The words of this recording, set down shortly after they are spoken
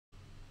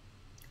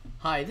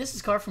Hi, this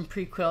is Carl from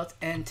PreQuilt,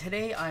 and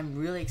today I'm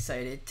really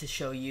excited to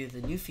show you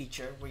the new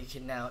feature where you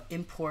can now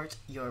import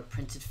your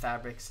printed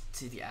fabrics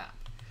to the app.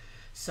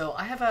 So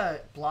I have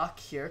a block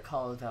here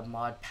called a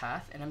mod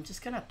path, and I'm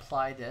just going to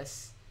apply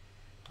this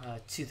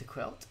to the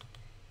quilt.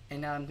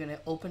 And now I'm going to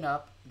open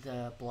up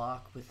the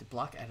block with the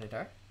block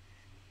editor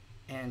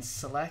and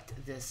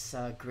select this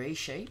gray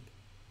shape.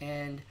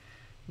 And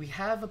we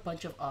have a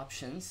bunch of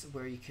options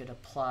where you could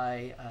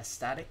apply a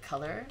static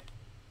color,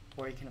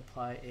 or you can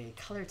apply a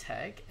color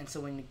tag. And so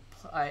when you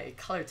apply a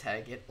color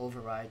tag, it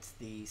overrides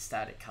the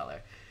static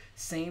color.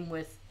 Same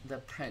with the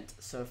print.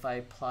 So if I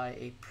apply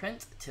a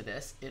print to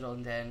this, it'll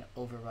then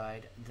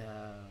override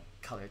the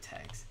color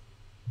tags.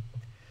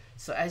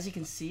 So as you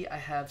can see, I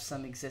have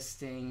some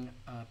existing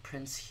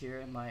prints here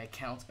in my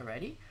account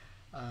already.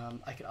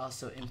 I could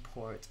also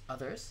import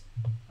others.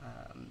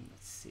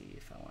 Let's see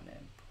if I want to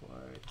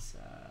import,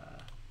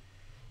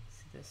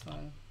 see this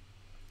one.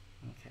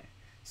 Okay.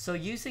 So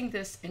using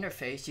this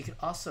interface, you can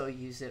also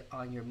use it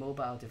on your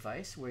mobile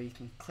device where you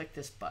can click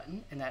this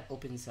button and that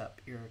opens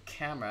up your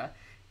camera,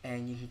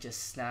 and you can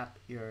just snap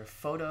your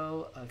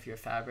photo of your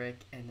fabric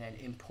and then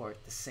import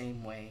the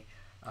same way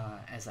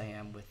as I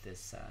am with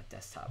this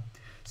desktop.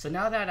 So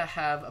now that I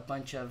have a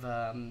bunch of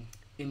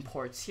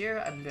imports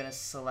here, I'm going to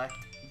select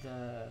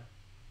the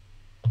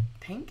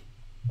pink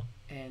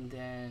and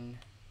then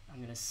I'm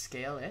going to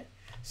scale it.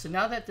 So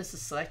now that this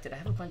is selected, I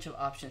have a bunch of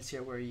options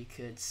here where you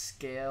could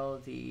scale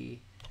the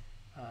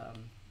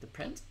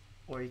print,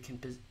 or you can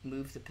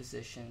move the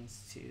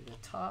positions to the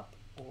top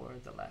or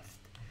the left.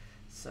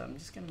 So I'm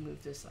just going to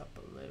move this up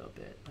a little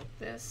bit like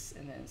this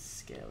and then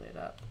scale it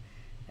up.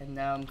 And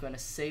now I'm going to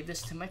save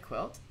this to my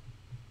quilt,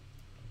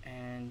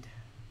 and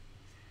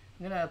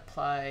I'm going to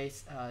apply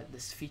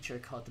this feature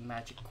called the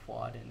magic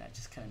quad, and that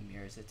just kind of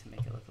mirrors it to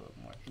make it look a little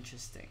more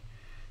interesting.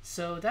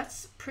 So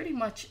that's pretty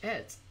much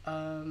it.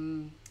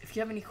 If you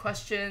have any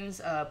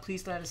questions,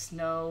 please let us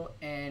know.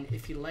 And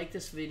if you like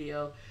this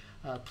video,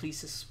 please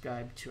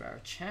subscribe to our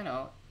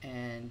channel,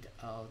 and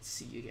I'll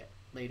see you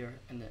later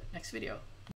in the next video.